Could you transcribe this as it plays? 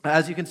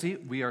As you can see,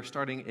 we are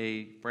starting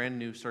a brand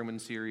new sermon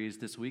series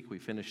this week. We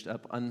finished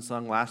up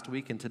Unsung last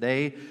week, and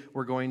today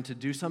we're going to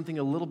do something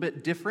a little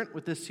bit different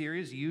with this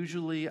series.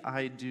 Usually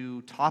I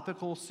do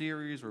topical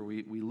series where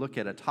we look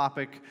at a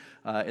topic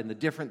and the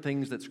different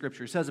things that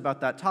Scripture says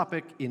about that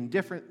topic in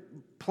different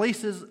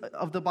places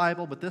of the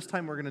Bible, but this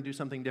time we're going to do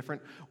something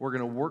different. We're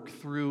going to work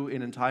through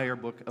an entire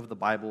book of the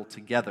Bible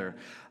together.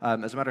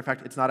 As a matter of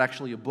fact, it's not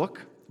actually a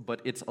book, but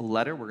it's a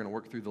letter. We're going to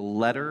work through the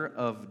letter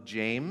of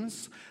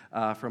James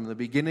from the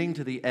beginning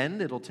to the end.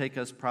 It'll take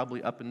us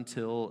probably up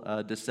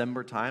until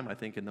December time, I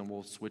think, and then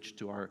we'll switch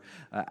to our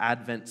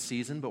Advent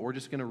season. But we're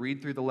just going to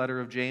read through the letter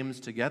of James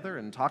together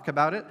and talk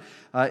about it.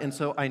 And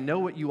so I know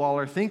what you all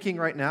are thinking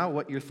right now.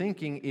 What you're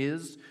thinking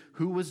is,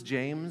 who was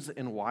James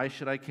and why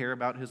should I care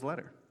about his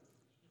letter?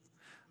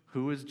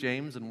 Who is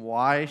James and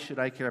why should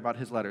I care about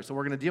his letter? So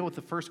we're going to deal with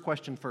the first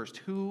question first.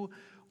 Who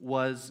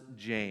was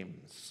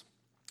James?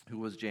 Who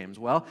was James?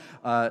 Well,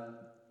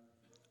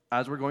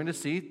 as we're going to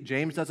see,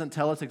 James doesn't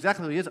tell us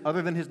exactly who he is,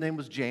 other than his name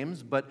was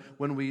James. But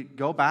when we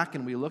go back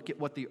and we look at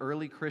what the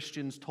early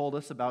Christians told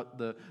us about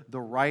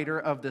the writer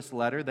of this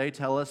letter, they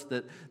tell us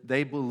that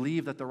they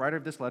believe that the writer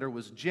of this letter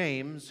was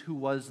James, who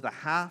was the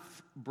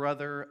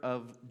half-brother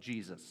of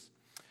Jesus.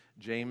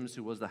 James,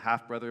 who was the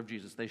half-brother of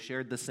Jesus. They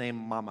shared the same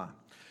mama.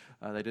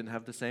 They didn't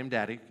have the same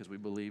daddy, because we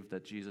believe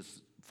that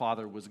Jesus'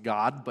 father was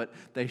God, but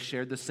they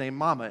shared the same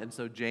mama, and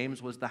so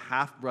James was the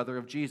half-brother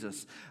of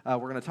Jesus. We're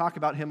going to talk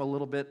about him a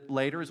little bit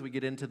later as we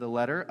get into the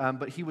letter,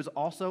 but he was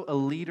also a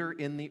leader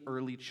in the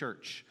early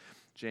church.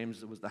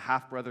 James was the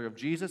half-brother of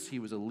Jesus. He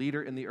was a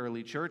leader in the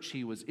early church.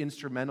 He was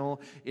instrumental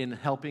in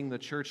helping the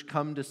church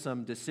come to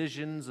some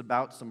decisions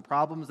about some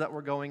problems that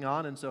were going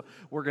on, and so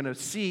we're going to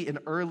see an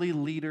early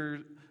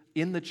leader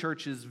in the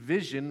church's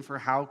vision for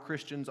how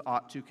Christians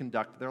ought to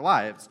conduct their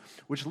lives,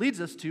 which leads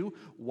us to,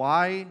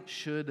 why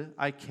should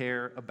I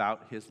care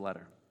about his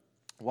letter?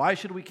 Why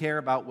should we care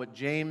about what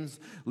James,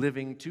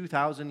 living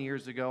 2,000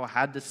 years ago,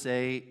 had to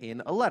say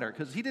in a letter?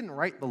 Because he didn't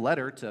write the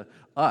letter to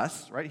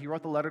us, right? He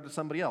wrote the letter to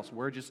somebody else.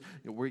 We're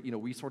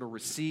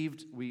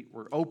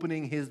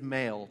opening his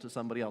mail to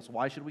somebody else.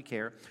 Why should we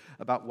care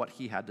about what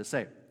he had to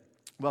say?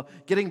 Well,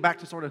 getting back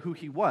to sort of who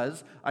he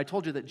was, I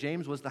told you that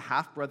James was the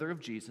half-brother of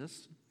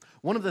Jesus.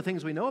 One of the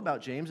things we know about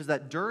James is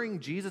that during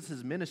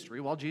Jesus' ministry,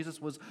 while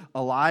Jesus was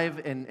alive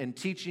and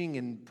teaching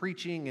and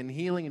preaching and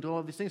healing and doing all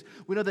of these things,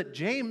 we know that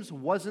James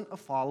wasn't a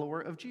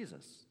follower of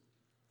Jesus.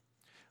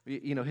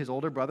 You know, his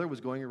older brother was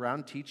going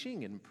around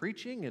teaching and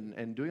preaching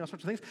and doing all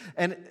sorts of things.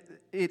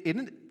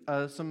 And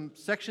some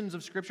sections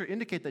of Scripture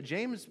indicate that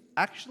James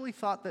actually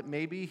thought that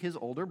maybe his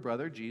older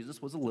brother,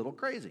 Jesus, was a little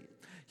crazy.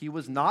 He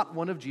was not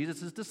one of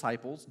Jesus'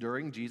 disciples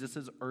during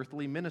Jesus'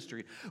 earthly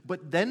ministry.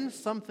 But then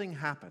something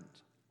happened.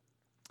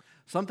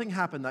 Something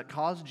happened that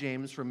caused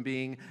James from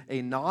being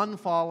a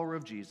non-follower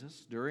of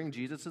Jesus during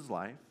Jesus'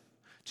 life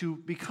to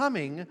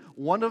becoming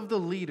one of the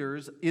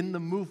leaders in the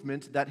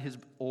movement that his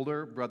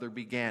older brother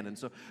began. And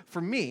so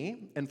for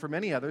me and for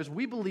many others,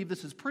 we believe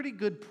this is pretty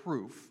good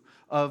proof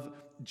of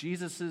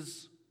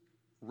Jesus'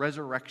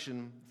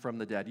 resurrection from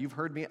the dead. You've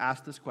heard me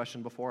ask this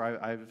question before.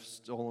 I've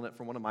stolen it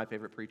from one of my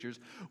favorite preachers.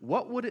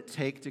 What would it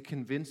take to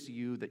convince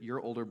you that your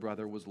older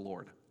brother was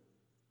Lord?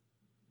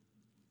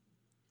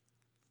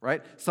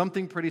 Right?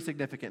 Something pretty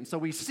significant. And so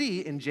we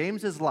see in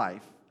James's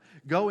life,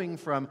 going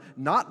from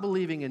not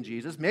believing in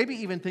Jesus, maybe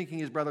even thinking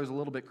his brother's a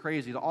little bit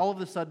crazy, to all of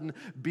a sudden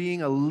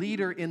being a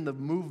leader in the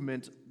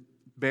movement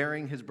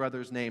bearing his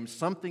brother's name.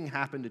 Something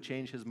happened to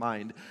change his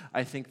mind.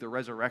 I think the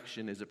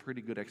resurrection is a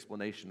pretty good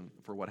explanation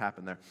for what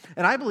happened there.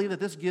 And I believe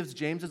that this gives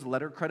James's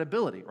letter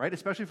credibility, right?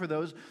 Especially for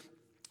those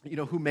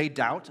who may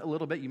doubt a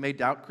little bit. You may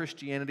doubt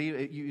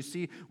Christianity.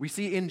 We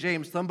see in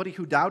James somebody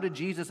who doubted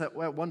Jesus at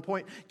one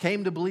point,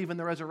 came to believe in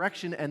the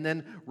resurrection, and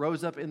then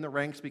rose up in the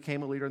ranks,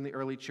 became a leader in the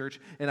early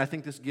church. And I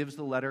think this gives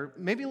the letter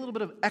maybe a little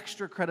bit of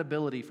extra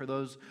credibility for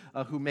those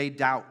who may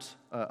doubt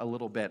a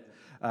little bit.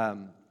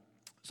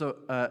 So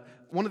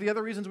one of the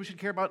other reasons we should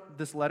care about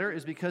this letter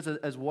is because,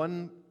 as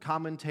one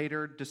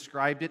commentator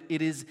described it,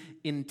 it is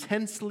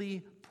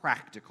intensely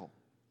practical.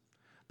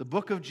 The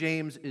book of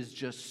James is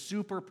just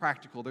super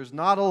practical. There's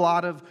not a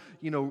lot of,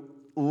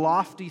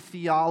 lofty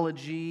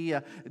theology.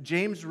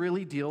 James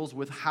really deals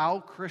with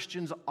how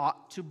Christians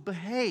ought to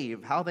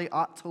behave, how they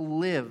ought to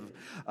live.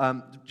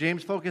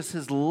 James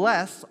focuses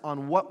less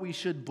on what we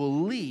should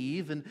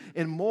believe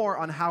and more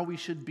on how we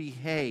should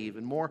behave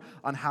and more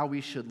on how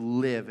we should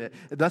live.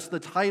 That's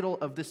the title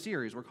of this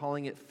series. We're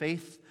calling it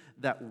Faith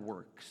That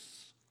Works.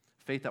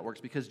 Faith that works,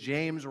 because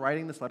James,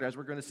 writing this letter, as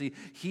we're going to see,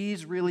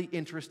 he's really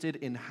interested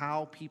in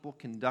how people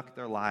conduct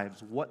their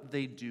lives, what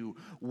they do,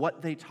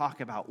 what they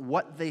talk about,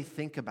 what they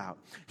think about.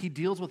 He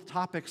deals with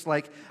topics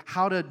like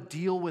how to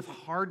deal with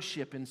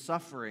hardship and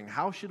suffering.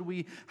 How should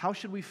we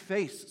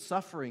face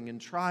suffering and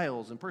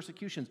trials and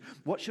persecutions?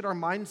 What should our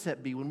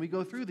mindset be when we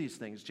go through these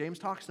things? James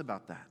talks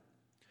about that.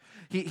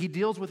 He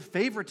deals with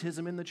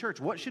favoritism in the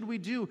church. What should we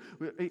do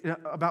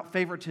about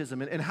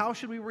favoritism? And how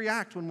should we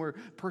react when we're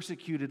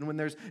persecuted and when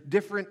there's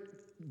different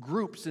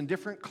groups and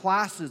different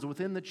classes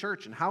within the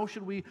church, and how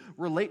should we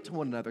relate to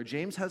one another?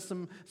 James has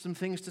some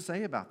things to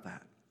say about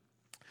that.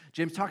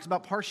 James talks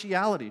about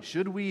partiality.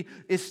 Should we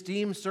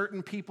esteem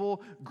certain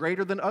people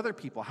greater than other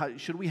people?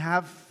 Should we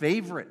have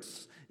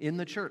favorites in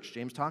the church?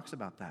 James talks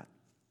about that.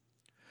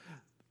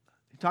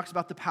 He talks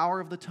about the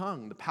power of the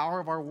tongue, the power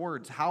of our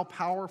words. How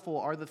powerful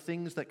are the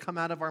things that come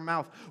out of our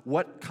mouth?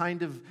 What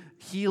kind of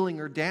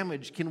healing or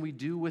damage can we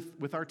do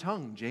with our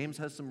tongue? James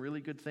has some really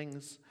good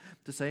things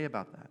to say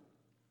about that.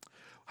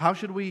 How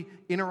should we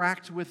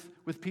interact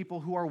with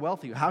people who are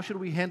wealthy? How should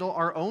we handle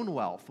our own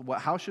wealth?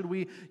 How should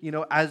we,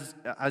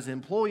 as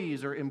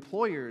employees or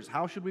employers,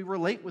 how should we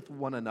relate with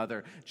one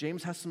another?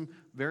 James has some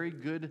very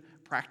good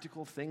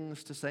practical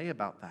things to say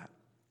about that.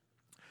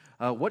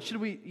 What should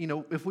we,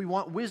 if we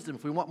want wisdom,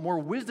 if we want more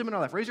wisdom in our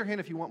life, raise your hand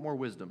if you want more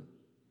wisdom.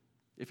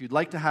 If you'd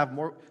like to have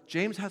more,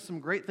 James has some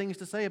great things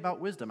to say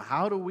about wisdom.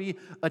 How do we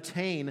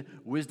attain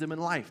wisdom in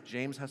life?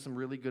 James has some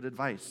really good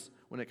advice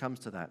when it comes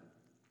to that.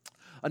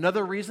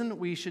 Another reason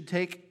we should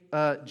take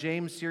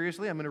James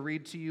seriously, I'm going to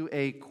read to you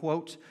a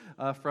quote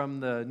from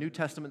the New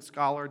Testament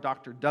scholar,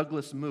 Dr.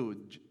 Douglas Moo.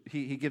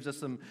 He gives us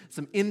some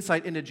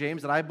insight into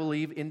James that I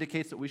believe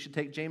indicates that we should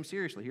take James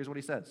seriously. Here's what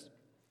he says.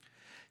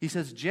 He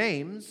says,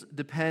 James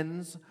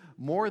depends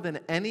more than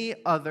any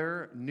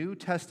other New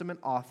Testament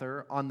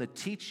author on the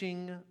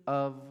teaching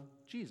of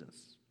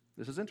Jesus.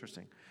 This is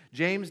interesting.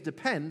 James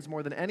depends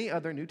more than any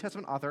other New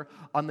Testament author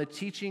on the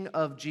teaching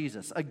of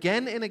Jesus.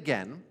 Again and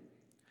again,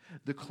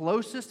 the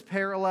closest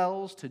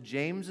parallels to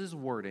James's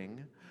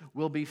wording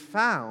will be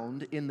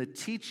found in the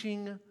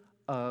teaching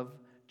of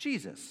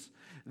Jesus.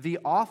 The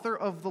author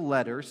of the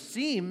letter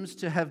seems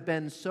to have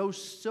been so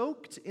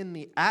soaked in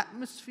the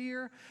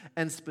atmosphere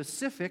and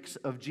specifics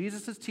of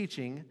Jesus'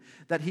 teaching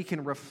that he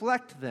can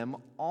reflect them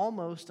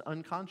almost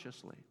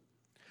unconsciously.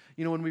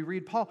 When we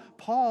read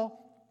Paul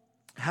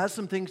has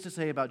some things to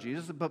say about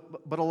Jesus,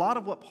 but a lot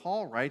of what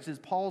Paul writes is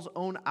Paul's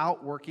own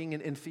outworking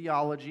in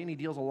theology, and he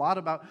deals a lot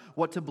about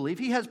what to believe.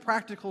 He has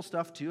practical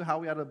stuff too, how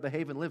we ought to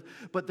behave and live,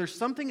 but there's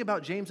something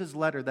about James's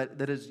letter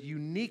that is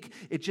unique.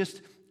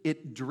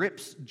 It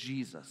drips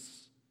Jesus.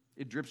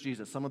 It drips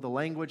Jesus. Some of the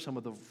language, some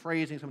of the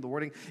phrasing, some of the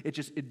wording,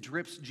 it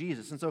drips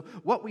Jesus. And so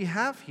what we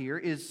have here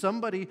is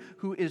somebody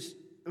who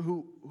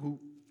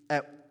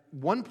at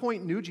one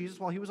point knew Jesus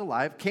while he was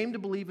alive, came to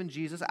believe in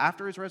Jesus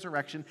after his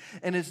resurrection,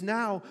 and is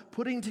now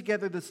putting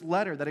together this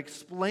letter that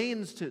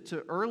explains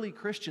to early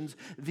Christians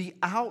the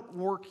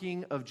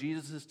outworking of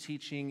Jesus'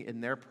 teaching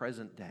in their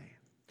present day.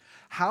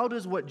 How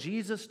does what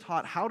Jesus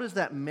taught, how does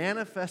that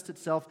manifest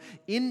itself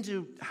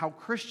into how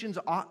Christians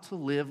ought to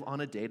live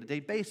on a day-to-day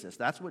basis?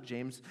 That's what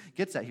James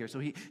gets at here. So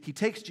he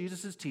takes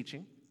Jesus'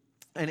 teaching,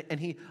 and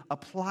he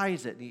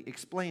applies it, and he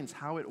explains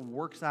how it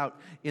works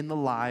out in the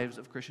lives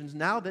of Christians.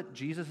 Now that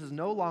Jesus is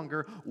no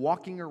longer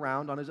walking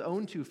around on his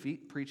own 2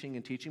 feet, preaching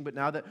and teaching, but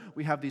now that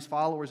we have these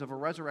followers of a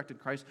resurrected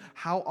Christ,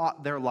 how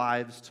ought their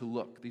lives to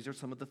look? These are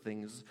some of the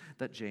things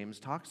that James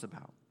talks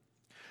about.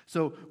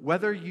 So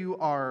whether you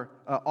are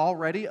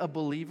already a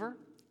believer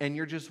and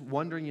you're just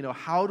wondering,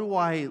 how do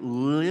I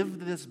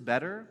live this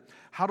better?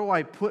 How do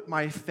I put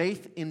my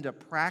faith into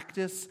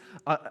practice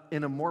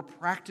in a more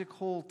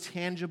practical,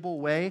 tangible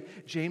way?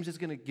 James is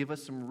going to give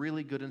us some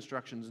really good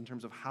instructions in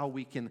terms of how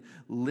we can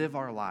live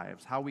our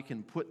lives, how we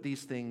can put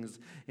these things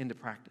into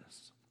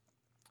practice.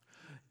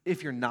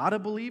 If you're not a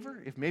believer,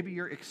 if maybe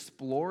you're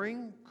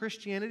exploring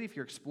Christianity, if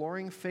you're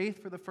exploring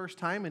faith for the first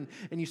time and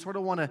you sort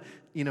of want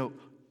to,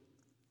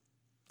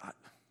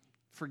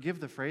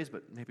 forgive the phrase,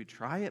 but maybe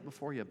try it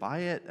before you buy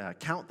it,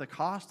 count the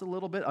cost a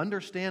little bit,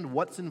 understand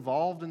what's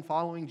involved in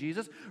following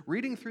Jesus.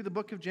 Reading through the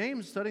book of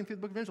James, studying through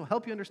the book of James will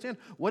help you understand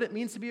what it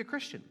means to be a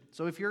Christian.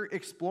 So if you're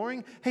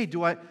exploring, hey,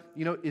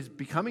 is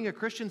becoming a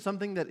Christian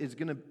something that is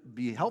going to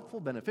be helpful,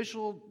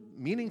 beneficial,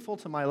 meaningful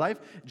to my life?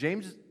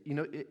 James,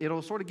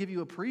 it'll sort of give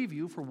you a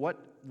preview for what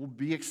will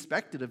be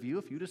expected of you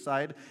if you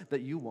decide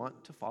that you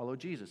want to follow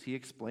Jesus. He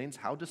explains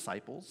how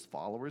disciples,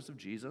 followers of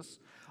Jesus,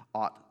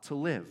 ought to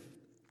live.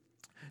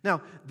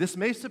 Now, this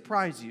may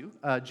surprise you.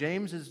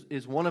 James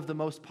is one of the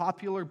most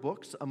popular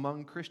books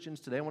among Christians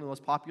today, one of the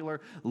most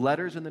popular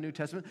letters in the New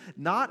Testament.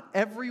 Not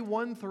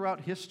everyone throughout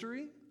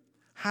history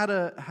had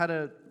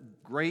a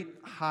great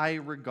high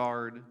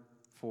regard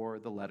for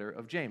the letter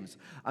of James.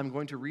 I'm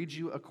going to read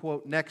you a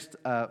quote next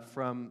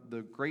from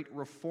the great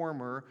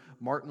reformer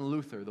Martin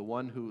Luther, the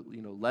one who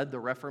led the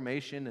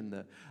Reformation in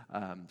the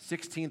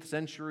 16th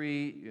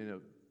century,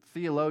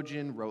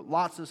 theologian, wrote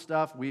lots of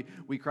stuff.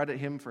 We credit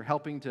him for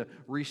helping to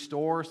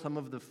restore some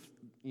of the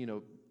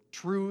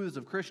truths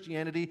of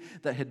Christianity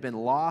that had been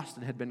lost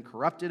and had been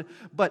corrupted.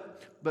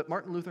 But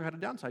Martin Luther had a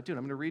downside too, and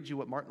I'm going to read you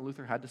what Martin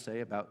Luther had to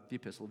say about the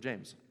Epistle of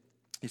James.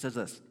 He says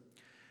this: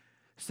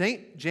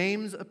 St.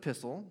 James'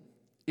 epistle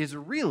is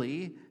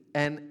really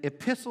an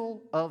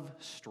epistle of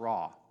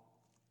straw.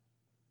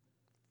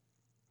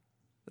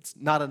 That's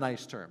not a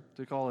nice term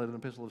to call it an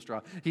epistle of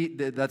straw.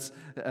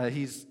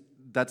 He's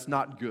that's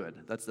not good.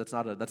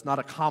 That's not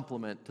a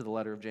compliment to the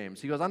letter of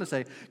James. He goes on to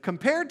say,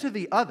 compared to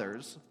the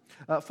others,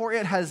 for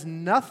it has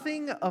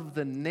nothing of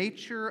the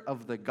nature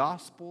of the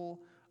gospel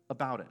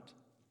about it.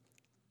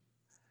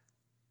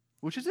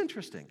 Which is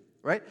interesting,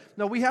 right?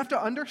 Now, we have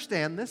to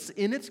understand this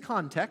in its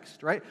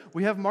context, right?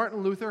 We have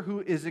Martin Luther,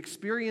 who is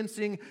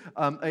experiencing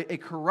a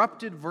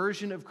corrupted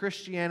version of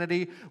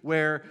Christianity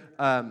where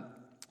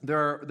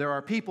there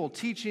are people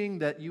teaching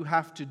that you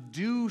have to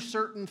do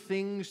certain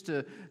things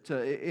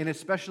and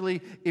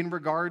especially in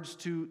regards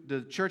to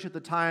the church at the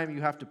time, you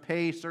have to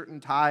pay certain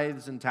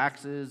tithes and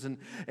taxes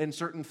and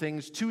certain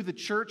things to the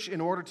church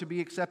in order to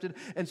be accepted.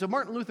 And so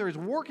Martin Luther is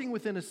working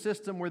within a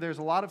system where there's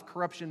a lot of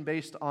corruption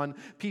based on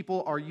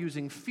people are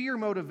using fear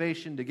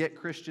motivation to get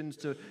Christians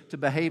to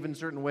behave in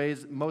certain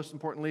ways. Most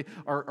importantly,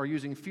 are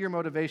using fear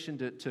motivation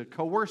to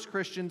coerce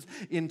Christians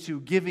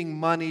into giving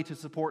money to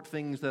support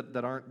things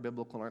that aren't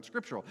biblical and aren't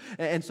scriptural.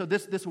 And so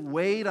this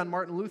weighed on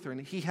Martin Luther,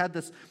 and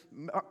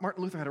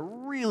Martin Luther had a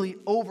really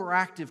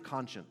overactive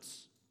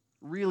conscience.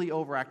 Really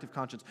overactive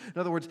conscience.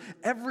 In other words,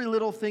 every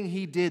little thing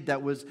he did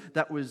that was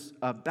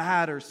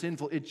bad or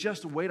sinful, it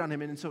just weighed on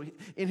him. And so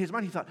in his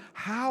mind, he thought,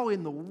 how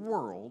in the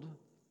world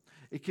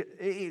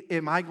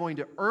am I going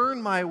to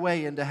earn my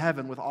way into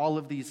heaven with all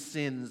of these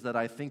sins that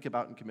I think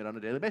about and commit on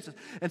a daily basis?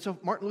 And so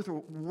Martin Luther,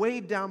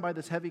 weighed down by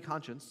this heavy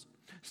conscience,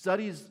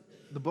 studies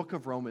the book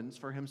of Romans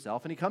for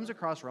himself, and he comes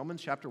across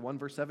Romans chapter 1,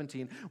 verse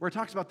 17, where it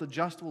talks about the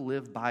just will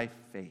live by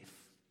faith.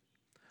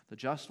 The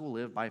just will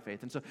live by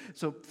faith. And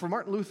so for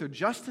Martin Luther,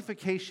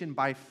 justification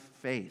by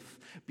faith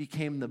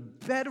became the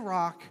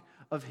bedrock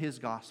of his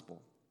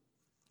gospel.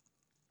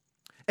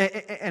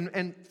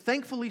 And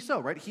thankfully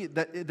so, right?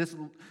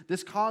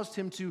 This caused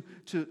him to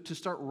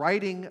start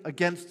writing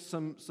against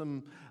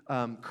some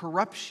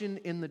corruption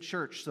in the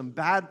church, some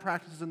bad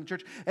practices in the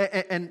church,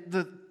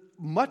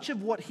 much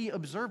of what he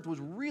observed was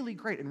really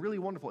great and really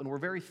wonderful, and we're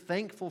very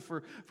thankful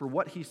for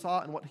what he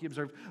saw and what he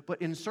observed.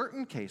 But in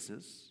certain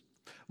cases,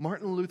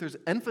 Martin Luther's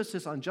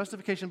emphasis on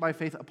justification by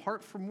faith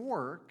apart from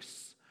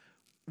works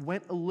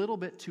went a little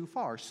bit too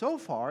far. So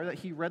far that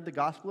he read the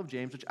Gospel of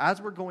James, which,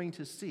 as we're going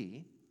to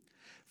see,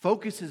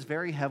 focuses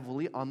very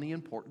heavily on the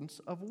importance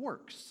of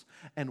works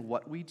and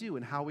what we do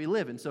and how we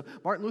live. And so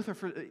Martin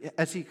Luther,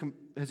 as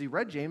he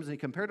read James and he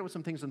compared it with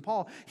some things in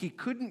Paul, he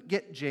couldn't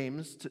get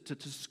James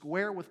to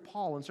square with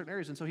Paul in certain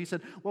areas. And so he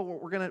said, well,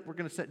 we're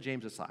gonna set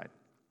James aside.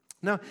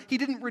 Now, he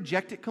didn't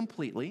reject it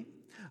completely.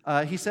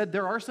 He said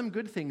there are some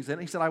good things in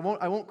it. He said, I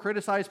won't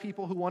criticize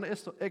people who want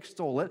to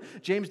extol it.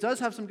 James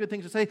does have some good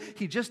things to say.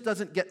 He just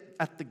doesn't get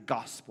at the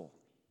gospel.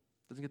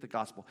 Doesn't get the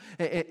gospel.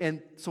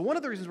 And so one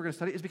of the reasons we're going to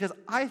study is because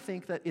I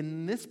think that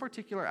in this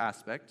particular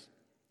aspect,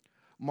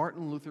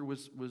 Martin Luther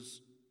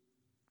was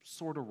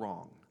sort of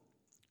wrong.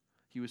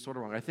 He was sort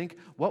of wrong. I think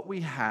what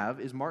we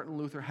have is Martin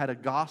Luther had a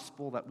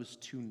gospel that was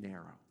too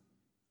narrow.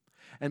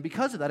 And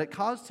because of that, it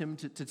caused him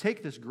to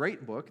take this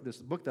great book, this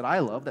book that I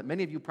love, that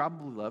many of you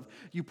probably love.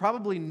 You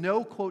probably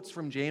know quotes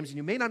from James, and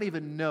you may not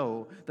even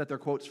know that they're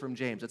quotes from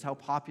James. That's how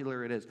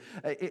popular it is.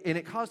 And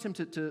it caused him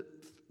to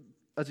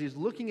as he's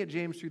looking at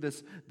James through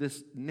this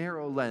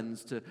narrow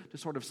lens, to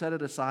sort of set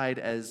it aside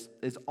as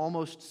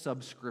almost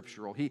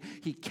subscriptural.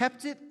 He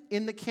kept it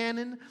in the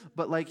canon,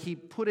 but like he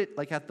put it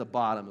like at the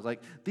bottom. It's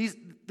like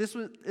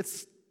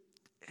it's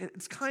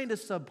kind of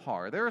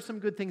subpar. There are some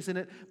good things in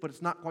it, but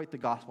it's not quite the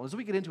gospel. As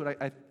we get into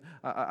it,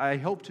 I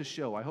hope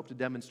to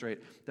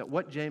demonstrate that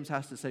what James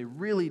has to say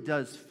really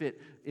does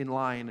fit in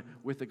line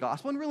with the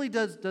gospel and really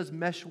does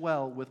mesh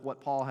well with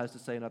what Paul has to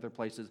say in other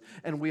places,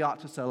 and we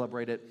ought to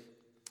celebrate it.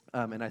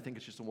 And I think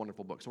it's just a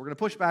wonderful book. So we're going to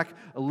push back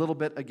a little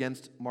bit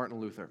against Martin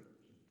Luther.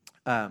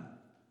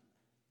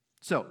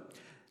 So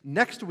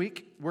next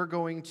week, we're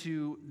going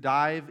to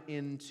dive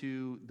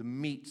into the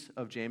meat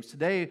of James.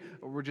 Today,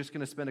 we're just going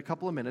to spend a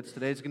couple of minutes.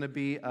 Today's going to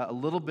be a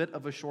little bit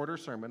of a shorter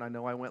sermon. I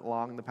know I went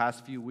long the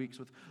past few weeks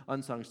with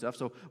unsung stuff.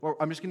 So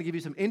I'm just going to give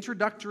you some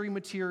introductory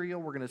material.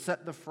 We're going to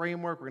set the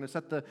framework. We're going to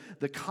set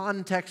the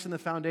context and the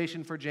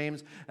foundation for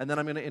James. And then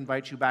I'm going to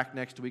invite you back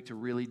next week to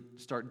really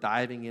start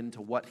diving into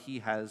what he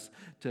has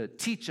to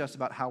teach us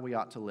about how we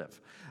ought to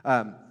live.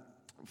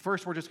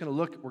 First, we're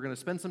going to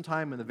spend some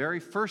time in the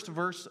very first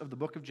verse of the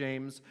book of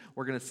James.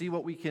 We're going to see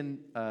what we can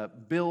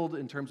build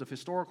in terms of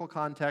historical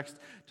context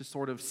to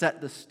sort of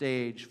set the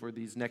stage for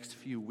these next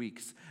few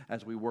weeks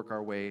as we work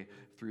our way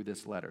through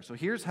this letter. So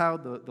here's how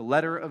the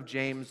letter of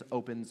James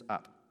opens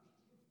up.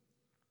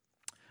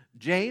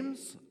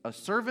 James, a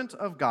servant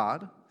of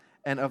God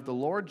and of the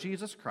Lord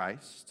Jesus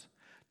Christ,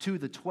 to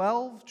the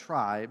 12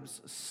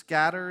 tribes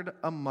scattered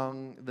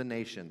among the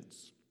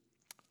nations.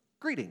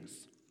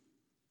 Greetings.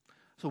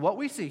 So what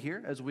we see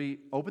here as we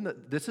open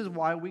this is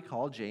why we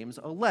call James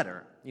a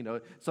letter. You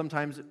know,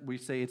 sometimes we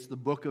say it's the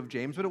book of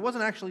James, but it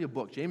wasn't actually a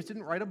book. James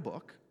didn't write a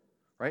book,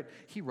 right?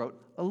 He wrote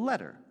a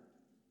letter.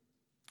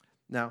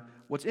 Now,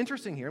 what's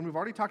interesting here, and we've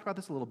already talked about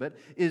this a little bit,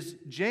 is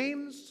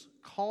James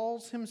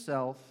calls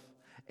himself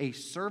a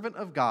servant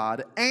of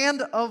God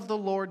and of the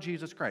Lord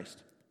Jesus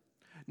Christ.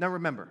 Now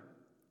remember,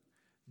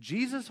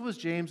 Jesus was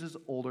James's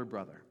older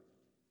brother.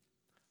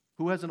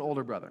 Who has an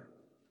older brother?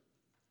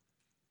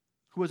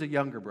 who has a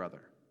younger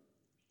brother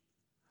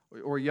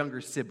or a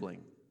younger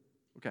sibling.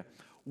 Okay.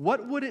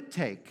 What would it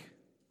take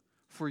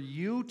for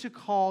you to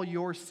call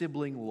your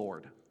sibling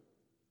Lord?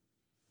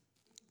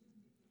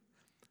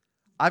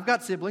 I've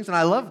got siblings and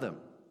I love them,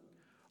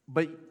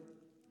 but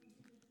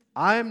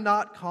I'm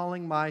not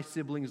calling my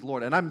siblings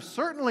Lord, and I'm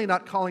certainly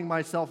not calling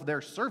myself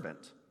their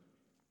servant,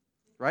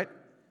 right?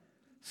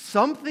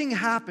 Something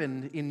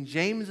happened in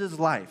James's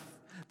life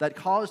that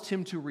caused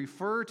him to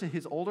refer to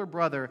his older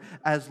brother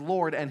as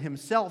Lord and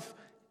himself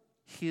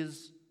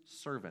his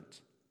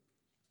servant.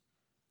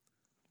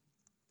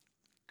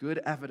 Good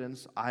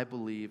evidence, I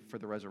believe, for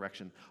the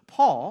resurrection.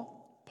 Paul,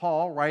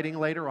 writing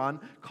later on,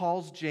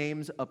 calls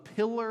James a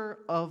pillar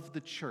of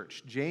the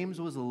church.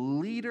 James was a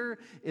leader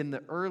in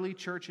the early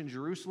church in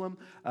Jerusalem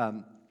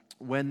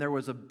when there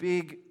was a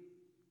big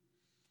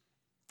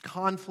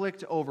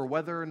conflict over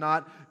whether or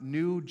not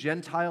new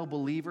Gentile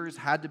believers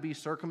had to be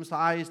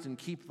circumcised and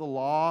keep the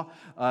law.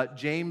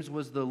 James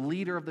was the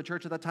leader of the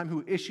church at that time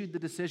who issued the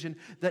decision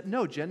that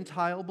no,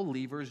 Gentile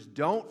believers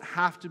don't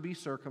have to be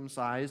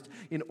circumcised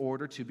in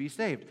order to be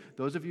saved.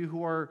 Those of you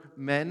who are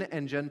men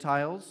and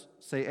Gentiles,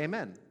 say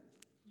amen.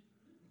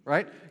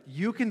 Right?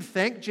 You can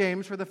thank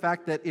James for the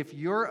fact that if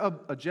you're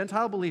a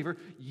Gentile believer,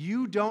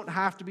 you don't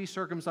have to be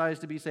circumcised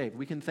to be saved.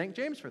 We can thank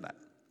James for that.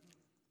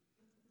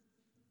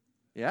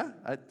 Yeah,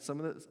 some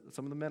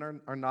of the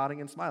men are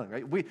nodding and smiling,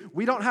 right?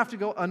 We don't have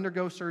to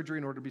undergo surgery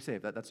in order to be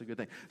saved. That's a good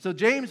thing. So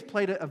James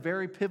played a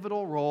very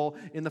pivotal role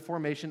in the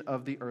formation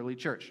of the early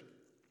church.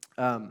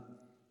 Goes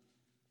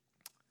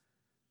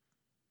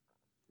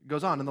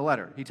on in the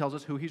letter. He tells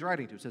us who he's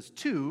writing to. It says,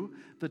 to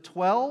the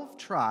 12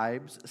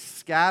 tribes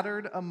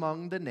scattered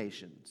among the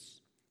nations.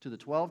 To the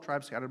 12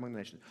 tribes scattered among the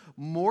nations.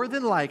 More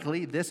than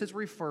likely, this is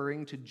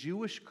referring to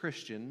Jewish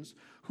Christians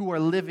who are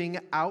living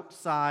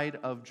outside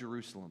of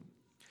Jerusalem.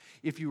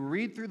 If you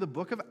read through the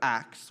book of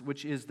Acts,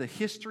 which is the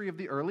history of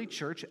the early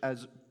church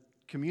as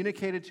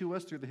communicated to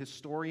us through the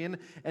historian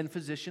and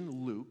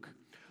physician Luke,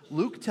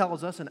 Luke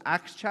tells us in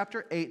Acts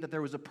chapter 8 that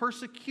there was a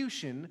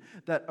persecution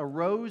that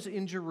arose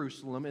in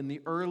Jerusalem in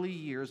the early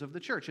years of the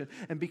church.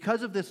 And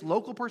because of this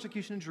local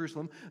persecution in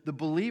Jerusalem,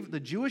 the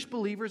Jewish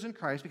believers in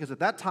Christ, because at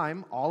that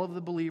time all of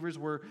the believers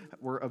were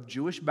of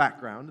Jewish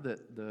background,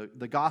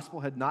 the gospel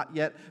had not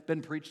yet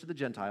been preached to the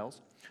Gentiles.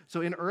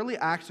 So in early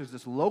Acts, there's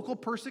this local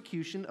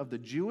persecution of the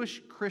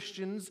Jewish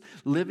Christians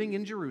living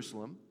in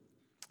Jerusalem.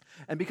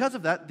 And because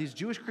of that, these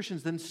Jewish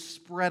Christians then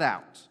spread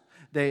out.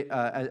 They,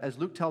 as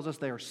Luke tells us,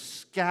 they are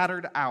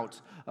scattered out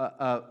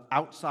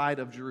outside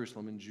of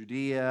Jerusalem, in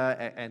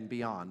Judea and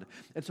beyond.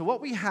 And so what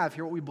we have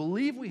here, what we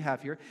believe we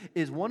have here,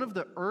 is one of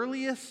the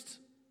earliest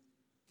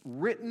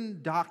written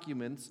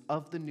documents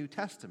of the New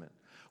Testament,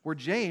 where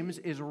James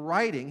is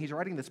writing, he's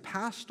writing this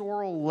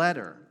pastoral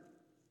letter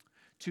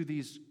to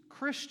these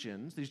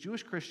Christians, these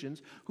Jewish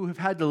Christians, who have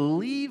had to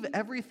leave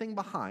everything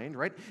behind,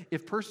 right?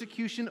 If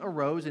persecution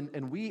arose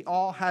and we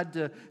all had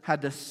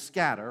to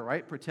scatter,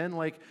 right? Pretend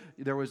like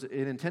there was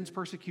an intense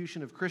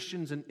persecution of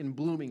Christians in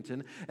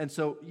Bloomington, and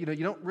so you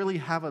don't really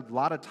have a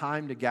lot of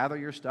time to gather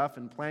your stuff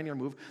and plan your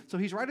move. So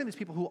he's writing these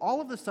people who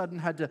all of a sudden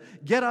had to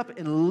get up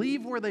and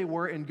leave where they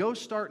were and go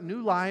start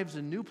new lives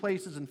in new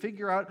places and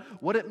figure out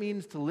what it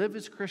means to live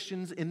as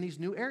Christians in these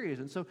new areas.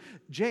 And so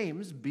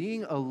James,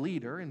 being a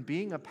leader and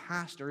being a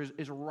pastor,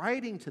 is writing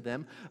to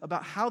them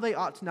about how they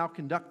ought to now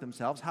conduct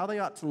themselves, how they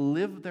ought to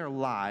live their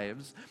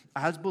lives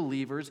as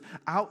believers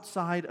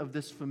outside of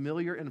this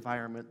familiar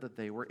environment that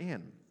they were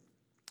in.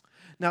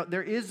 Now,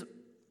 there is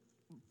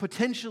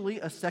potentially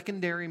a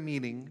secondary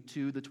meaning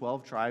to the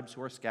 12 tribes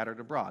who are scattered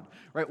abroad,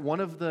 right?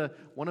 One of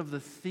the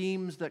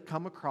themes that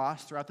come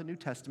across throughout the New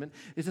Testament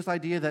is this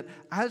idea that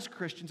as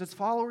Christians, as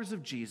followers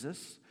of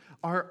Jesus,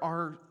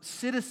 our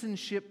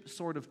citizenship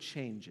sort of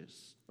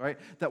changes, right?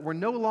 That we're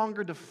no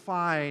longer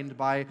defined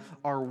by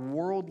our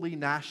worldly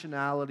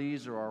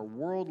nationalities or our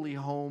worldly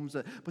homes,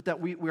 but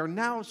that we are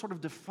now sort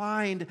of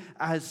defined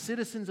as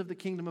citizens of the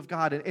kingdom of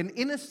God. And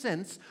in a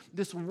sense,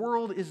 this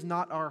world is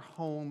not our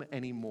home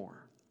anymore.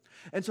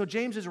 And so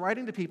James is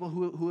writing to people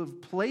who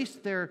have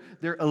placed their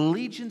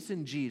allegiance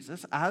in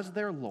Jesus as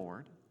their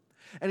Lord,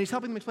 and he's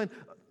helping them explain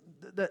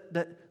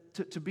that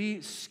to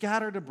be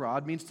scattered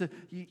abroad means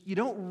you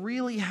don't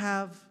really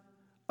have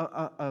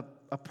a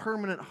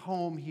permanent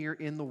home here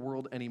in the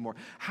world anymore.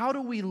 How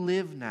do we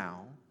live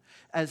now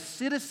as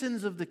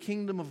citizens of the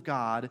kingdom of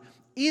God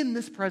in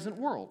this present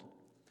world?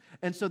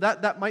 And so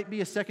that might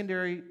be a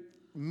secondary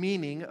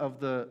meaning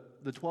of the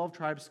 12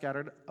 tribes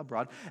scattered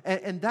abroad.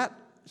 And that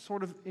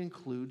sort of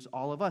includes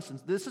all of us. And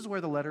this is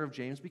where the letter of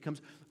James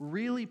becomes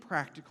really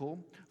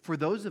practical for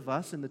those of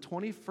us in the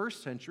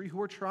 21st century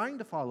who are trying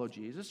to follow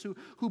Jesus,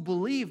 who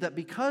believe that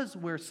because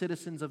we're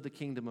citizens of the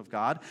kingdom of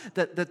God,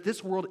 that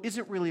this world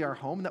isn't really our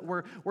home, that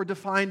we're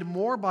defined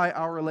more by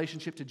our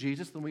relationship to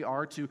Jesus than we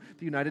are to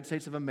the United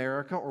States of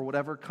America or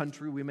whatever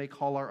country we may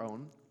call our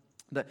own.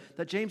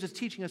 That James is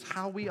teaching us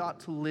how we ought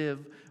to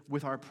live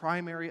with our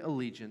primary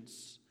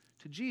allegiance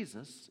to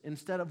Jesus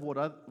instead of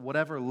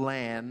whatever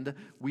land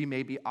we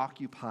may be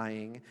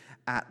occupying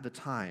at the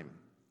time.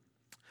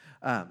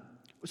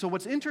 So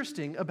what's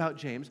interesting about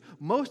James,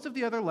 most of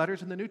the other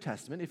letters in the New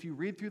Testament, if you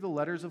read through the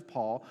letters of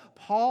Paul,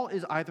 Paul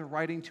is either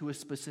writing to a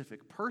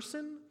specific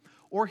person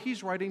or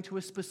he's writing to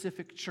a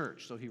specific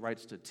church. So he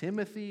writes to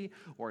Timothy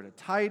or to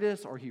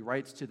Titus, or he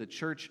writes to the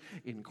church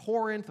in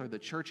Corinth or the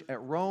church at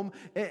Rome.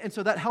 And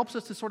so that helps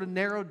us to sort of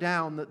narrow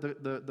down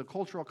the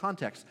cultural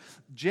context.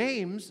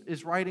 James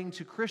is writing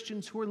to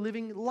Christians who are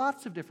living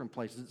lots of different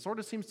places. It sort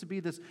of seems to be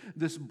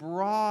this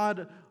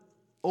broad,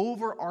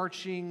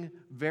 overarching,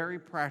 very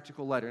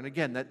practical letter. And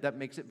again, that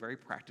makes it very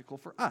practical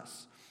for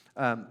us.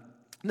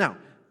 Now,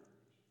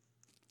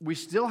 we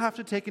still have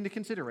to take into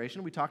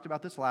consideration, we talked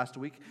about this last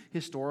week,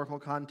 historical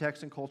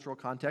context and cultural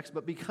context,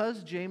 but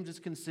because James is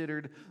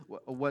considered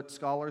what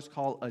scholars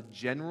call a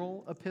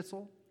general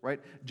epistle, right?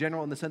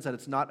 General in the sense that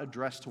it's not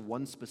addressed to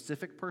one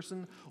specific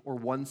person or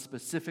one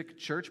specific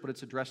church, but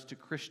it's addressed to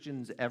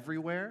Christians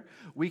everywhere,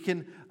 we're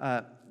going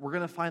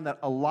to find that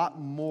a lot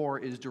more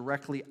is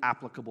directly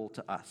applicable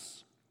to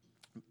us.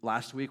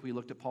 Last week, we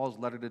looked at Paul's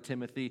letter to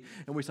Timothy,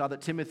 and we saw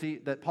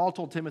that Paul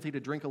told Timothy to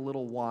drink a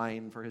little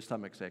wine for his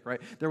stomach's sake,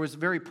 right? There was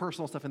very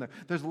personal stuff in there.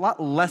 There's a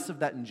lot less of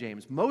that in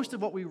James. Most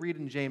of what we read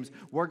in James,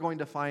 we're going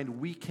to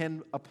find we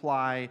can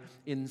apply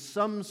in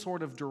some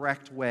sort of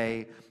direct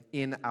way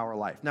in our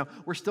life. Now,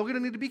 we're still going to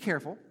need to be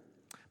careful,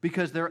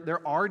 because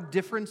there are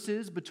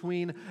differences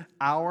between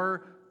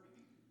our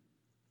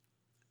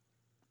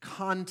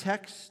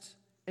context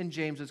in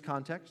James's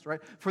context, right?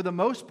 For the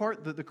most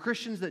part, the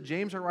Christians that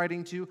James are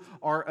writing to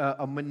are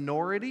a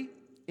minority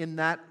in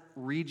that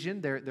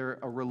region. They're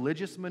a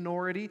religious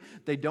minority.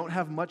 They don't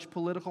have much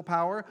political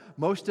power.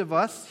 Most of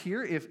us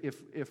here,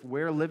 if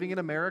we're living in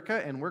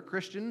America and we're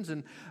Christians,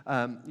 and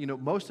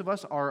most of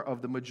us are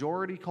of the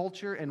majority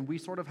culture, and we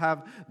sort of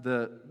have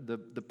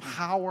the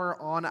power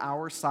on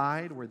our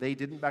side where they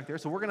didn't back there.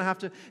 So we're going to have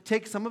to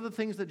take some of the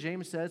things that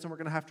James says, and we're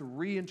going to have to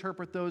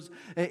reinterpret those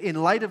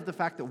in light of the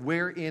fact that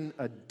we're in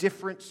a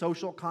different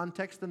social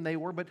context than they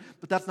were. But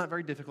that's not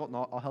very difficult, and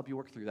I'll help you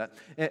work through that.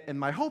 And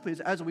my hope is,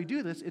 as we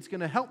do this, it's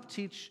going to help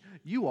teach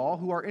you all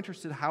who are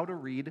interested how to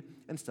read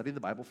and study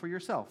the Bible for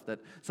yourself, that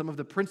some of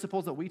the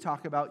principles that we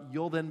talk about,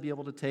 you'll then be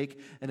able to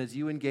take, and as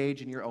you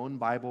engage in your own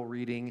Bible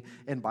reading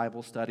and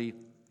Bible study,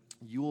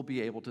 you will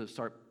be able to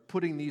start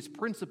putting these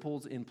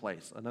principles in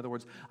place. In other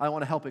words, I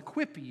want to help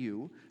equip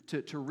you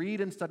to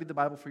read and study the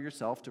Bible for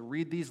yourself, to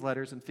read these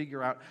letters and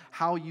figure out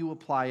how you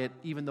apply it,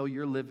 even though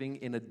you're living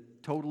in a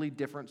totally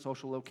different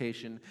social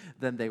location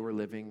than they were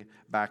living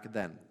back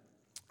then.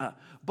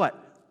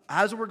 But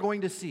as we're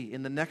going to see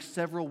in the next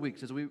several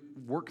weeks, as we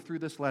work through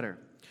this letter,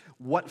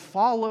 what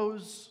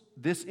follows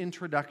this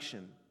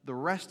introduction, the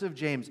rest of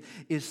James,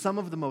 is some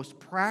of the most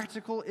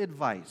practical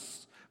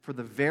advice for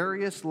the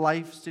various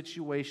life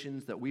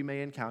situations that we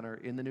may encounter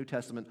in the New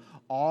Testament,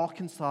 all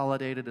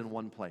consolidated in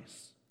one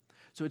place.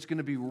 So it's going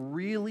to be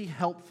really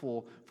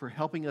helpful for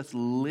helping us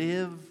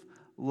live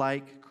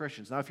like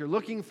Christians. Now, if you're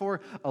looking for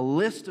a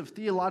list of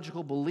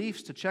theological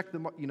beliefs to check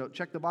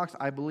the box,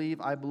 I believe,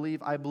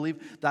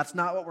 that's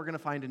not what we're going to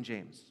find in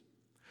James.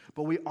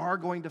 But we are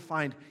going to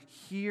find,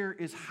 here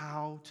is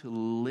how to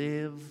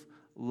live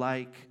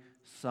like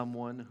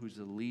someone whose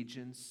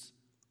allegiance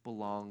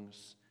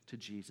belongs to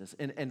Jesus.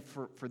 And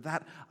for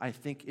that, I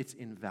think it's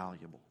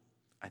invaluable.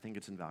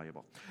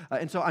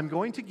 And so I'm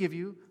going to give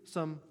you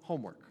some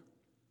homework.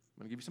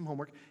 I'm going to give you some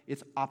homework.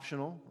 It's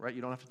optional, right?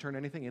 You don't have to turn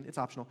anything in. It's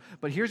optional.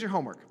 But here's your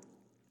homework.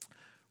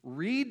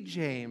 Read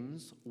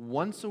James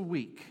once a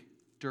week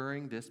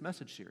during this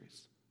message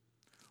series.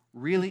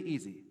 Really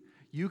easy.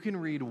 You can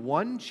read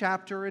one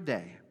chapter a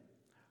day,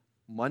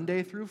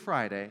 Monday through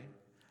Friday,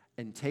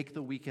 and take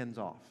the weekends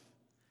off.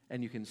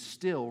 And you can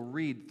still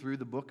read through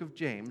the book of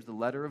James, the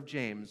letter of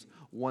James,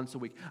 once a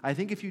week. I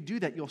think if you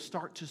do that, you'll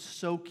start to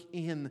soak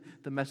in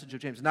the message of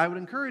James. And I would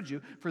encourage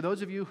you, for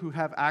those of you who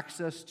have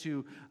access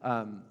to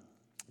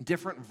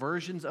different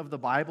versions of the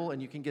Bible,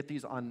 and you can get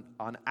these on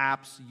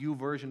apps.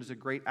 YouVersion is a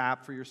great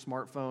app for your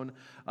smartphone.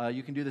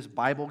 You can do this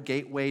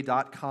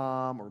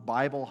BibleGateway.com or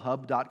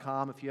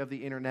BibleHub.com if you have the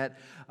internet.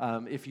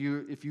 If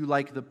you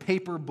like the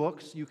paper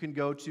books, you can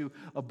go to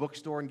a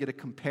bookstore and get a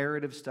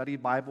comparative study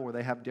Bible where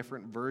they have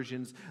different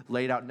versions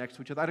laid out next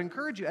to each other. I'd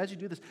encourage you, as you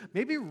do this,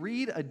 maybe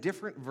read a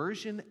different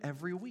version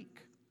every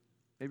week.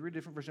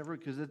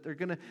 Because they're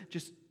going to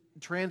just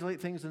translate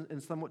things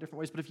in somewhat different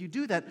ways. But if you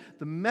do that,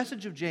 the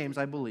message of James,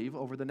 I believe,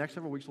 over the next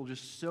several weeks will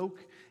just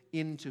soak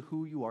into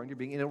who you are and your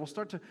being, and it will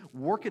start to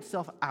work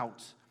itself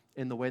out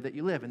in the way that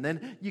you live. And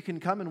then you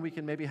can come and we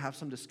can maybe have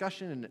some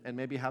discussion and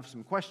maybe have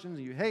some questions.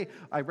 Hey,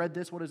 I read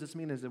this. What does this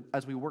mean?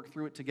 As we work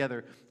through it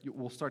together,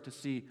 we'll start to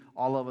see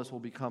all of us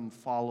will become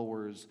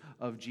followers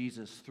of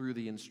Jesus through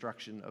the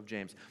instruction of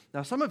James.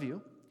 Now, some of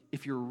you,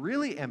 if you're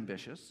really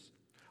ambitious,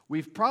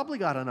 we've probably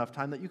got enough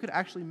time that you could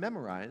actually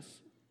memorize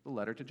the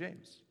letter to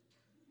James.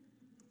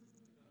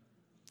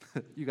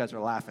 You guys are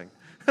laughing.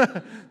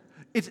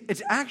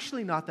 It's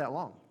actually not that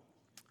long.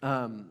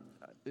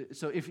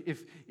 So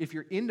if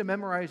you're into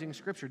memorizing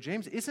Scripture,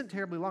 James isn't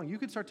terribly long. You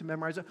could start to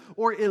memorize it,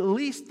 or at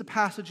least the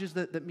passages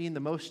that mean the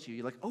most to you.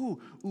 You're like, ooh,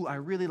 I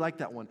really like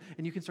that one.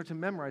 And you can start to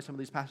memorize some of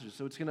these passages.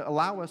 So it's going to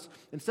allow us,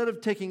 instead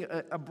of taking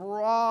a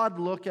broad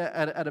look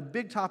at a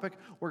big topic,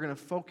 we're going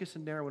to focus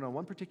and narrow in on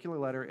one particular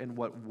letter and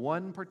what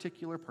one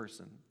particular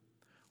person,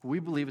 who we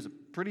believe is a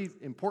pretty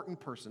important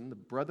person, the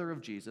brother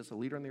of Jesus, a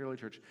leader in the early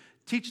church,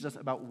 teaches us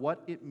about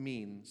what it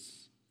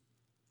means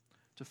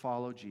to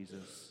follow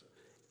Jesus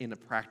in a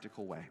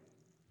practical way.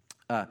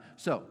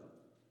 So,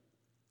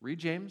 read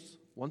James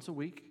once a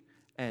week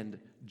and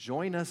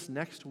join us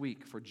next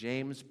week for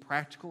James'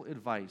 practical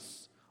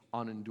advice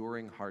on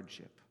enduring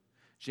hardship.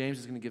 James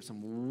is going to give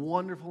some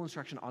wonderful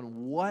instruction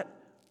on what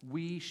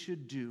we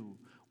should do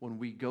when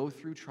we go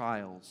through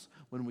trials,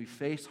 when we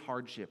face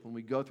hardship, when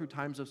we go through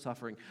times of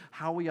suffering,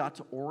 how we ought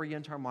to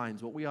orient our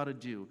minds, what we ought to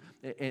do.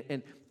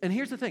 And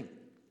here's the thing.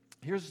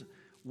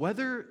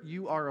 Whether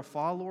you are a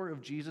follower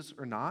of Jesus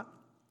or not,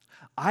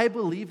 I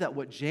believe that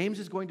what James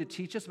is going to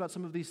teach us about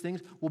some of these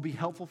things will be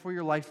helpful for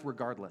your life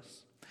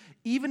regardless.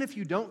 Even if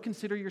you don't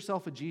consider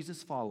yourself a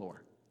Jesus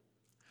follower,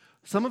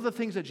 some of the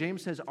things that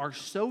James says are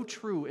so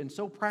true and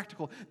so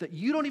practical that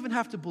you don't even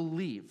have to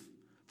believe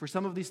for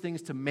some of these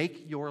things to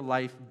make your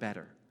life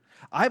better.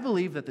 I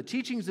believe that the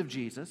teachings of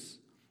Jesus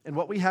and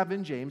what we have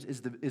in James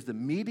is the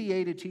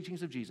mediated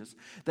teachings of Jesus,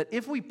 that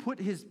if we put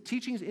his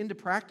teachings into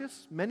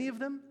practice, many of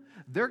them,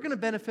 they're going to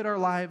benefit our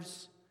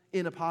lives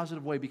in a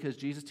positive way because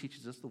Jesus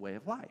teaches us the way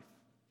of life.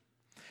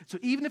 So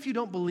even if you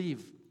don't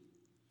believe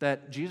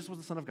that Jesus was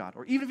the Son of God,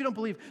 or even if you don't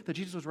believe that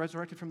Jesus was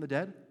resurrected from the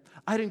dead,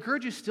 I'd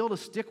encourage you still to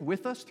stick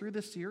with us through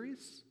this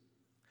series,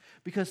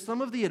 because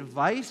some of the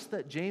advice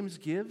that James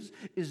gives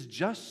is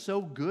just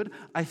so good,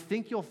 I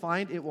think you'll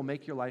find it will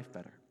make your life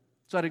better.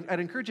 So I'd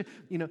encourage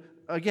you,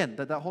 again,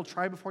 that whole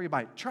try before you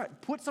buy.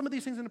 Put some of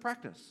these things into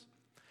practice.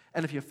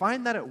 And if you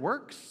find that it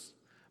works,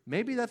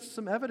 maybe that's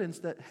some evidence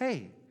that,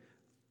 hey,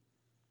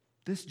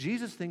 this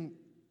Jesus thing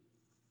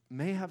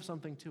may have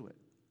something to it.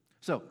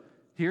 So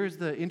here's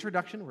the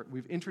introduction.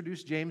 We've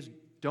introduced James.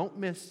 Don't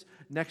miss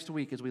next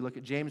week as we look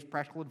at James'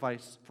 practical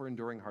advice for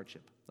enduring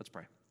hardship. Let's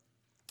pray.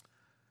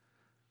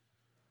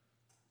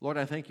 Lord,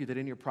 I thank you that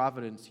in your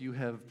providence you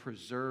have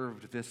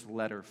preserved this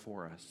letter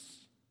for us.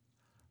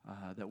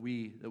 That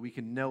we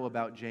can know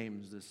about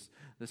James,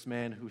 this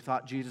man who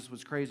thought Jesus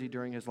was crazy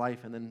during his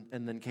life and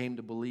then came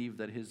to believe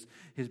that his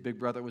big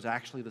brother was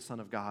actually the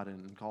Son of God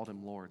and called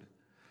him Lord.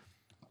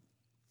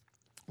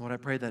 Lord, I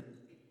pray that,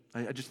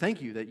 I just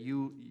thank you that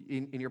you,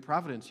 in your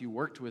providence, you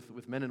worked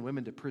with men and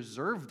women to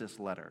preserve this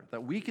letter,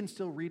 that we can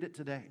still read it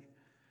today.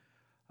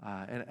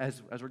 And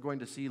as we're going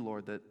to see,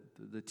 Lord, that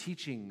the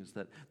teachings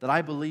that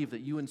I believe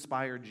that you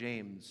inspired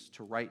James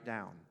to write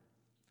down,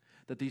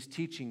 that these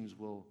teachings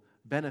will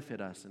benefit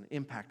us and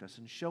impact us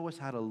and show us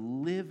how to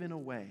live in a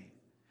way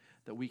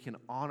that we can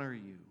honor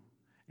you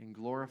and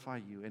glorify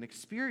you and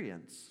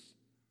experience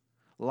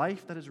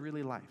life that is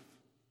really life.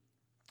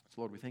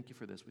 So, Lord, we thank you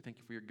for this. We thank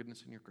you for your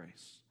goodness and your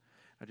grace.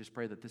 I just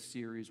pray that this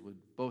series would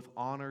both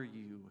honor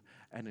you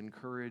and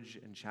encourage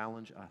and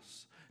challenge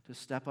us to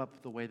step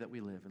up the way that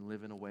we live and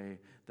live in a way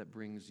that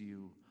brings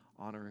you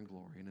honor and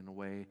glory and in a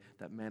way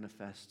that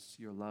manifests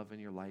your love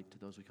and your light to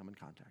those we come in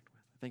contact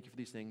with. Thank you for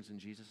these things in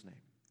Jesus' name.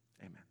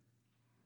 Amen.